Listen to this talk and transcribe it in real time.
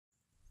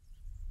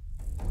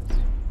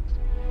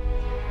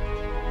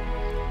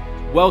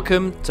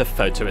Welcome to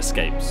Photo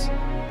Escapes,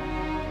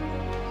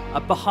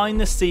 a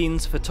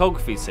behind-the-scenes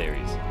photography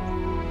series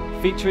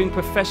featuring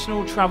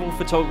professional travel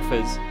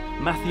photographers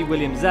Matthew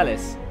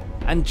Williams-Ellis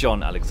and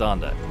John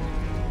Alexander.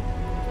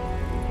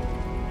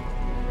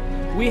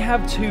 We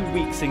have 2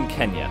 weeks in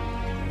Kenya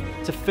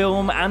to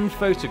film and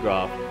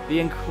photograph the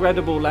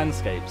incredible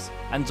landscapes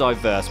and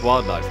diverse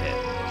wildlife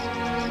here.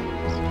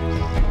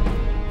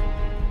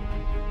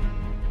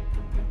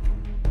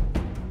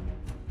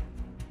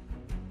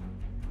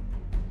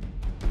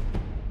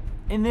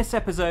 In this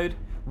episode,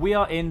 we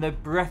are in the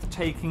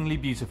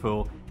breathtakingly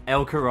beautiful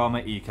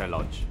Karama Eco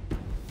Lodge.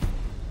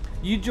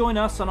 You join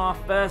us on our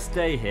first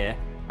day here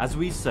as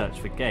we search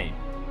for game.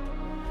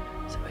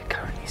 So we're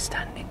currently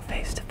standing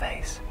face to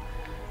face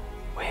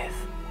with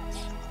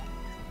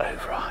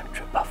over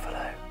 100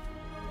 buffalo.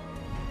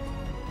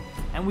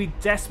 And we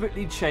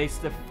desperately chase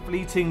the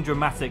fleeting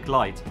dramatic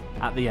light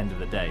at the end of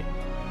the day.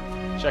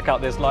 Check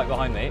out this light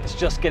behind me, it's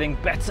just getting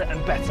better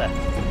and better.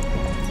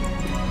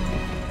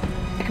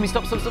 Can we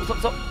stop,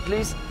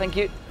 please? Thank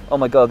you. Oh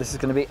my God, this is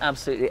going to be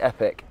absolutely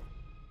epic.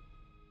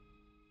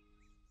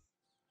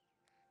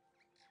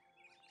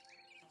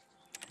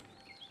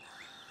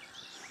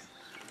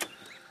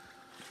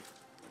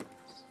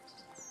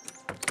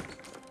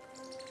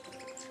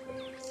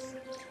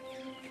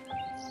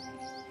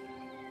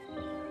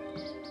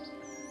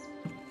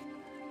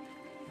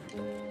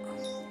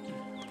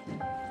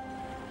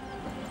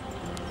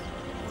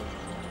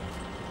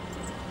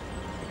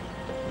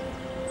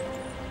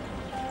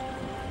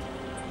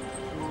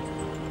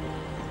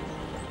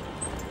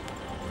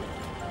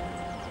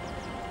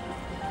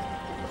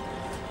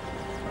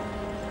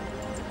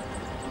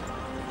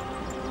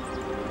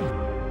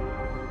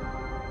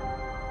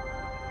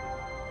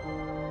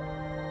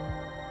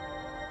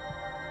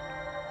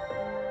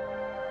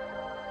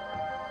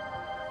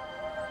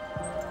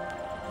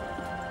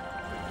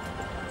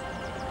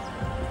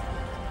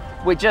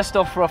 We're just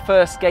off for our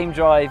first game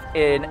drive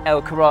in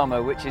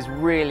Karama, which is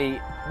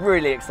really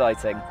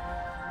exciting.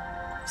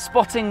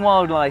 Spotting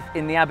wildlife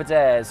in the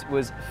Aberdares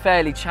was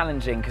fairly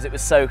challenging because it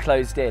was so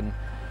closed in.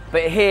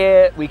 But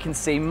here we can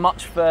see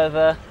much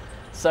further,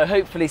 so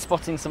hopefully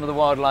spotting some of the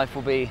wildlife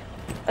will be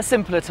a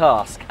simpler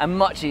task and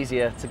much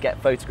easier to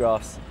get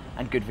photographs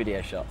and good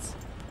video shots.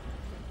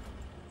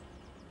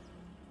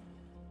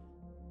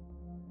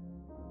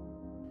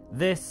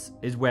 This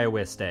is where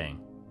we're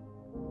staying.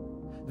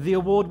 The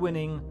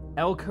award-winning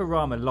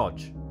Karama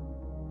Lodge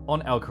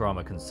on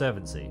Karama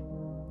Conservancy,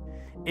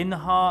 in the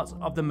heart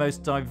of the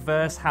most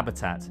diverse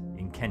habitat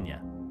in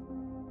Kenya.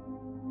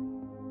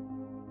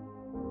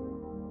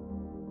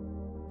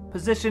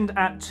 Positioned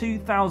at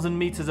 2,000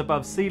 meters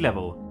above sea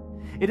level,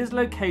 it is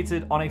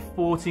located on a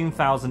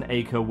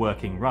 14,000-acre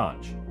working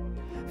ranch,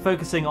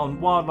 focusing on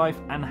wildlife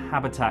and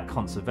habitat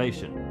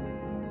conservation.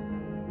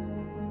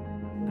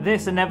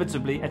 This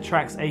inevitably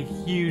attracts a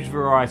huge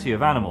variety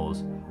of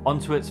animals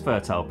onto its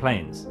fertile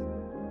plains.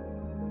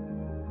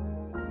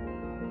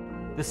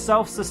 The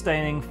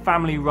self-sustaining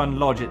family-run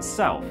lodge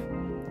itself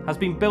has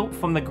been built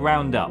from the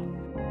ground up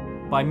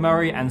by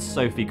Murray and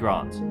Sophie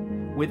Grant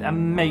with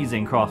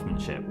amazing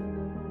craftsmanship.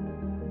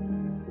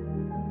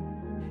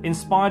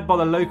 Inspired by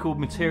the local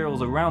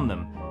materials around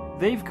them,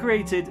 they've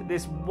created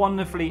this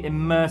wonderfully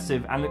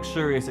immersive and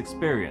luxurious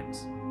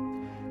experience,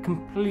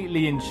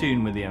 completely in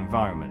tune with the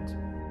environment.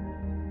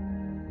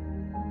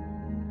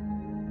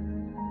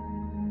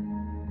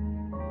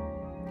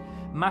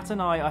 Matt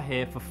and I are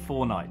here for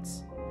 4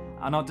 nights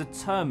and are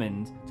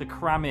determined to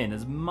cram in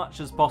as much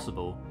as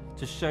possible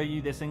to show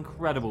you this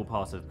incredible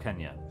part of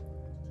Kenya.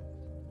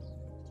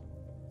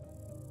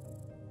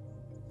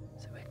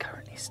 So we're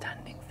currently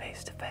standing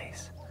face to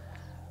face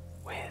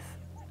with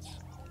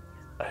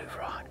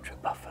over 100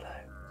 buffalo,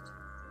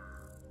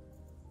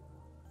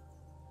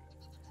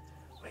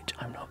 which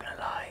I'm not going to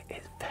lie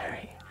is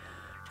very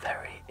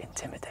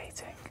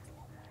intimidating.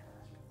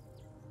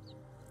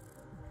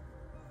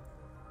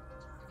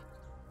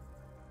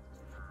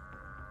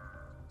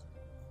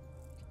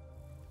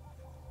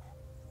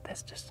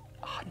 There's just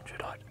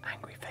 100 odd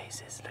angry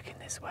faces looking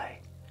this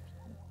way.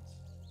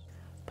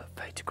 But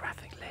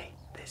photographically,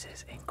 this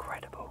is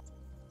incredible.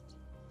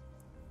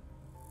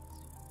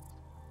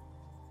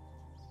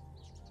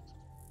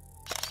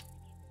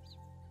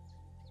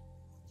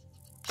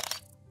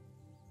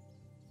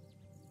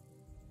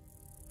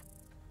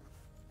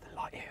 The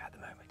light here at the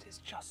moment is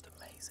just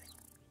amazing.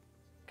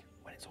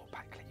 When it's all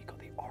backlit, you've got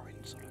the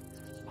orange sort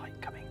of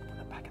light coming from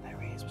the back of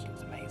their ears, which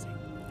looks amazing.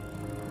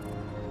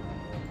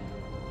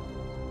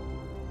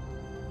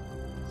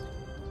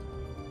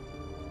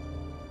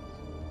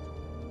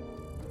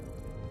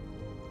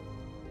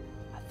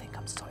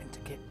 I'm starting to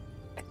get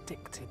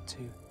addicted to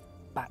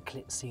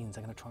backlit scenes.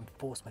 I'm going to try and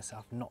force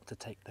myself not to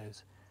take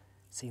those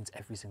scenes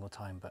every single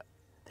time, but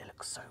they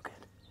look so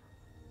good.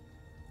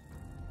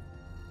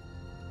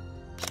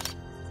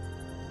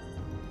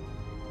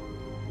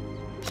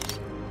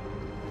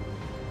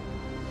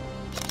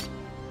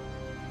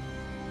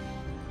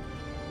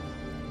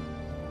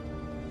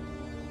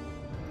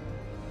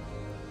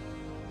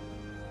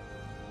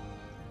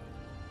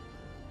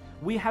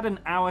 We had an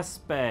hour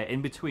spare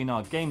in between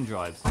our game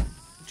drives.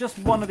 Just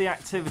one of the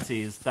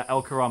activities that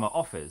El Karama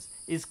offers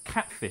is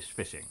catfish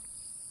fishing.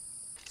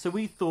 So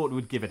we thought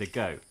we'd give it a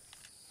go.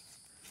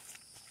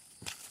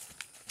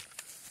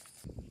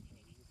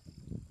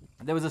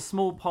 There was a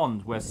small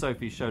pond where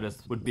Sophie showed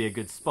us would be a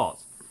good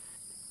spot.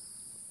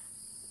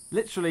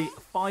 Literally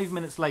 5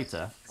 minutes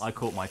later, I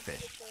caught my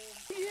fish.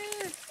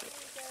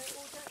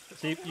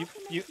 So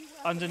you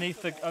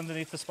underneath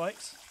the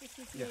spikes?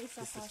 Yeah.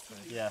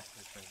 Yeah.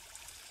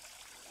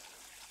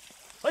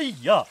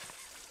 Hiya!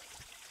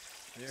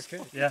 You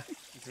okay? Yeah.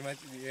 You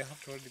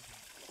have to hold it.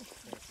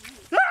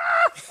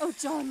 Oh,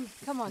 John,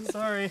 come on.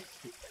 Sorry.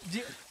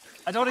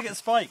 I don't want to get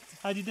spiked.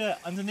 How do you do it?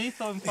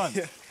 Underneath or in front?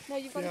 Yeah. No,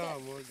 you've got to Yeah, get...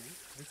 I'm holding.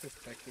 This is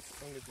like, it's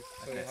only this.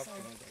 So you have to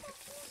hold it.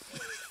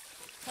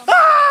 Come on.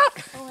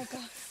 Oh my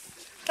god.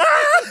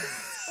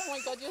 Oh my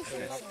god, you're so So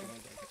you have to sorry. hold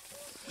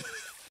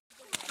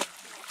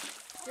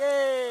it.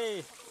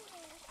 Yay!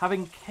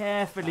 Having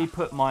carefully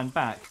put mine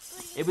back,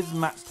 it was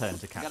Matt's turn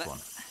to catch one.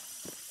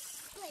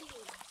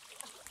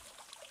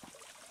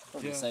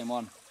 Probably Yeah. the same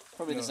one.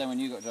 Probably the same one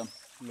you got, John.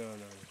 No.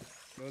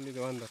 Only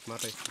the one that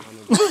matters.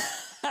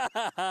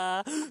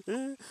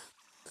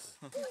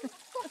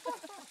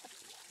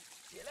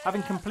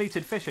 Having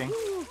completed fishing,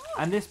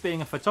 and this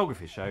being a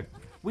photography show,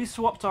 we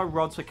swapped our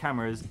rods for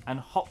cameras and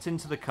hopped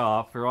into the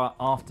car for our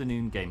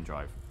afternoon game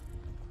drive.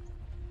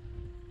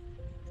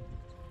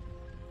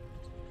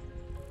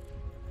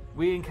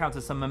 We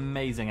encountered some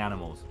amazing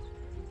animals.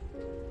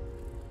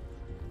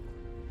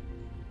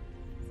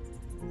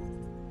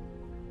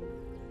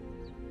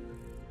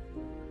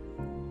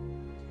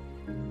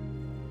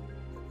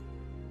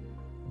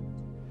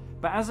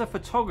 But as a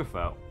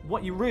photographer,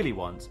 what you really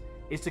want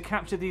is to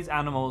capture these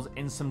animals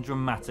in some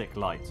dramatic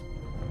light.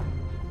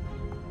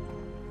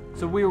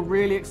 So we were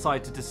really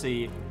excited to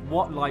see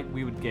what light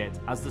we would get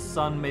as the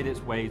sun made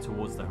its way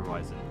towards the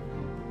horizon.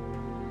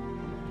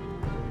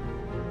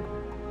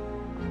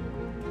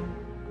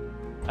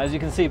 As you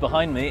can see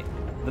behind me,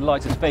 the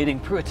light is fading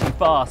pretty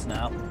fast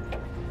now.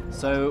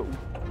 So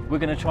we're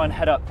going to try and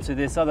head up to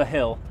this other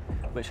hill,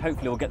 which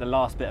hopefully will get the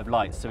last bit of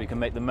light so we can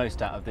make the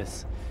most out of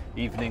this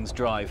evening's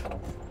drive.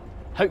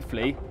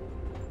 Hopefully,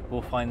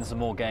 we'll find some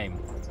more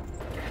game.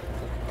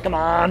 Come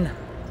on!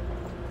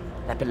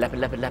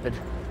 Leopard.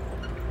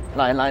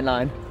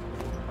 Lion.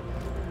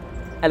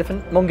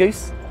 Elephant,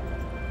 mongoose,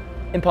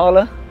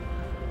 impala,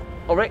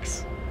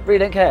 oryx. Really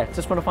don't care,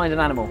 just want to find an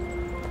animal.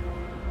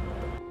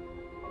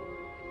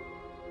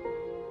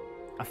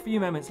 A few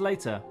moments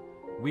later,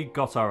 we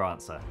got our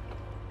answer.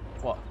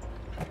 What?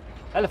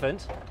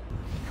 Elephant?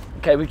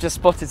 Okay, we've just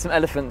spotted some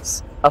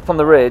elephants up on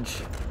the ridge.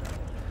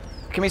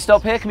 Can we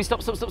stop here? Can we stop,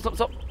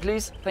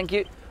 please? Thank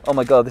you. Oh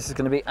my god, this is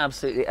going to be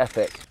absolutely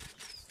epic.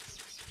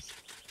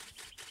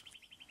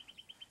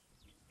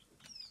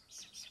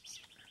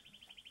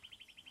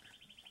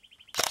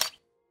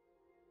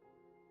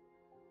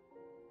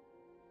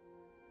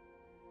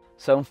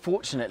 So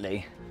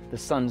unfortunately, the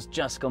sun's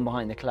just gone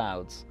behind the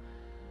clouds.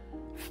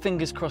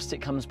 Fingers crossed it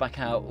comes back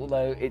out,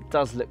 although it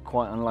does look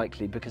quite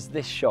unlikely because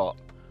this shot,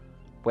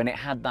 when it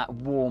had that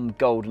warm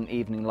golden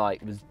evening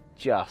light, was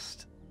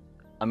just,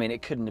 I mean,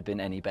 it couldn't have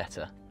been any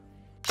better.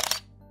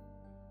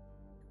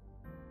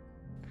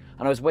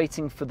 And I was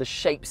waiting for the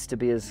shapes to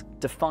be as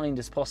defined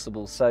as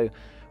possible, so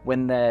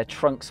when their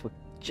trunks were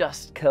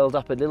just curled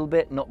up a little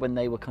bit, not when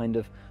they were kind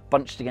of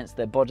bunched against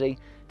their body,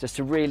 just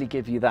to really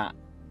give you that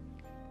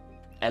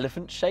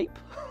elephant shape.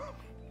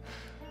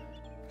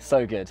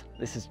 So good.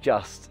 This is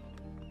just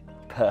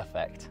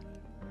perfect.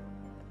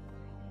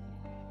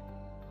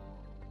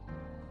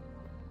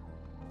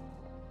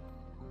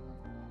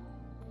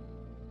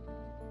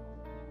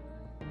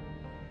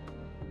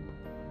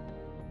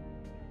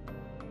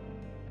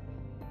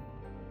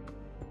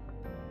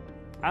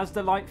 As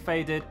the light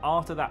faded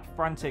after that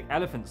frantic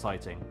elephant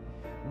sighting,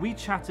 we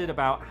chatted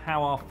about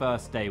how our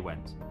first day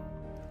went.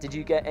 Did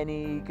you get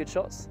any good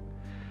shots?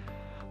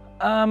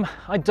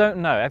 I don't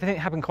know. Everything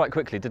happened quite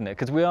quickly, didn't it?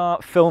 Because we are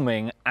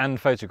filming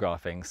and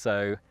photographing,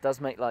 so...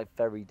 Does make life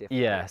very difficult.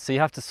 Yeah, so you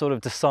have to sort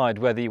of decide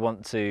whether you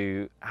want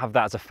to have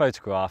that as a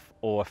photograph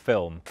or a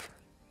film.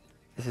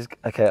 This is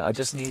okay. I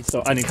just need.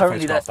 So I need to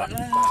currently photograph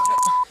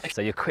that.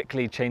 So you're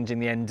quickly changing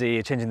the ND,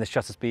 you're changing the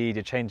shutter speed,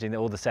 you're changing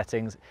all the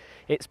settings.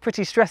 It's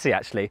pretty stressy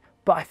actually,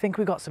 but I think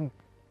we got some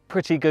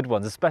pretty good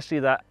ones, especially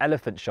that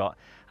elephant shot.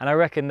 And I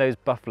reckon those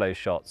buffalo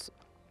shots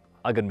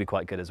are going to be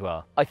quite good as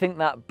well. I think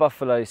that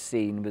buffalo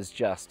scene was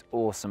just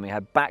awesome. We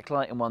had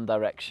backlight in one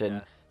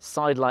direction,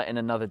 side light in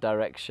another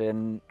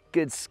direction,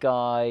 good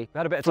sky, We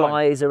had a bit of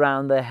flies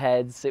around their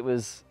heads. It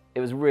was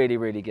really,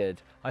 really good.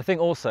 I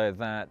think also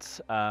that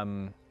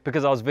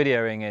because I was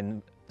videoing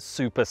in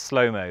super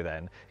slow-mo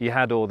then, you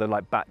had all the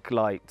like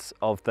backlights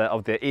of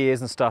the ears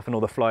and stuff and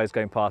all the flies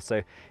going past,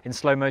 so in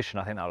slow motion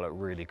I think that looked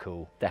really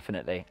cool.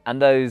 Definitely. And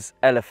those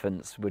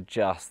elephants were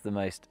just the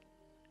most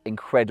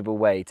incredible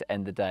way to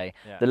end the day.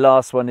 Yeah. The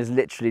last one is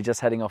literally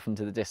just heading off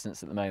into the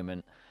distance at the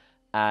moment,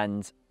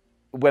 and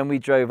when we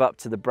drove up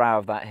to the brow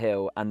of that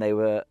hill and they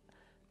were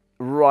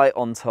right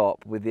on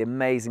top with the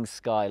amazing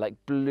sky, like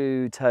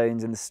blue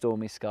tones in the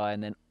stormy sky,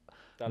 and then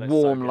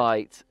warm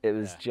light. It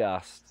was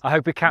just I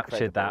hope we captured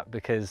incredible. that,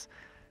 because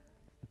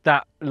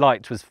that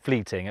light was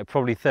fleeting at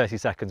probably 30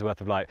 seconds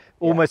worth of light.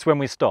 Almost when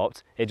we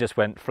stopped, it just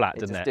went flat,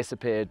 didn't just it?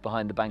 disappeared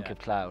behind the bank of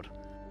cloud.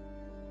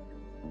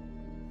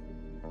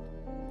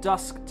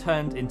 Dusk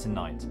turned into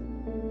night,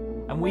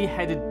 and we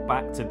headed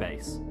back to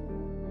base.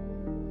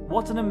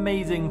 What an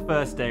amazing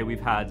first day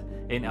we've had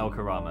in El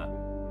Karama.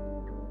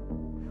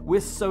 We're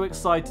so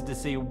excited to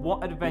see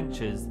what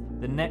adventures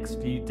the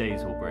next few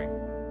days will bring.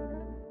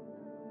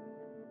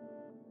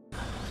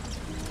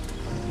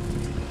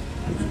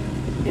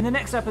 In the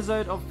next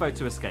episode of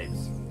Photo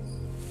Escapes,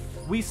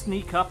 we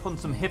sneak up on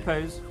some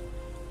hippos,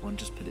 One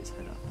just put its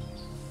head up.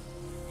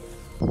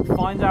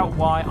 find out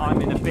why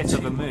I'm in a bit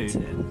of a mood,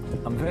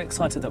 I'm very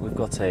excited that we've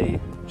got a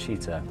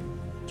cheetah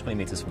 20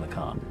 metres from the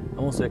car. I'm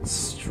also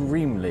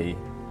extremely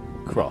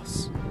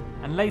cross.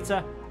 and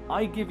later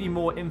I give you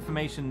more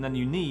information than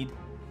you need,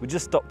 We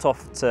just stopped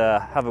off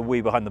to have a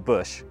wee behind the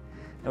bush,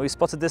 and we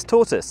spotted this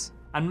tortoise.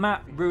 and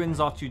Matt ruins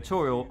our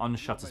tutorial on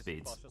shutter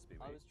speeds.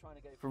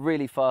 For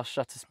really fast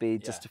shutter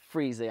speed, just to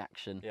freeze the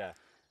action. Yeah,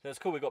 that's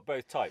cool. We've got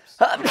both types.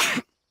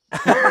 The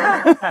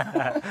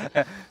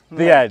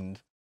The end.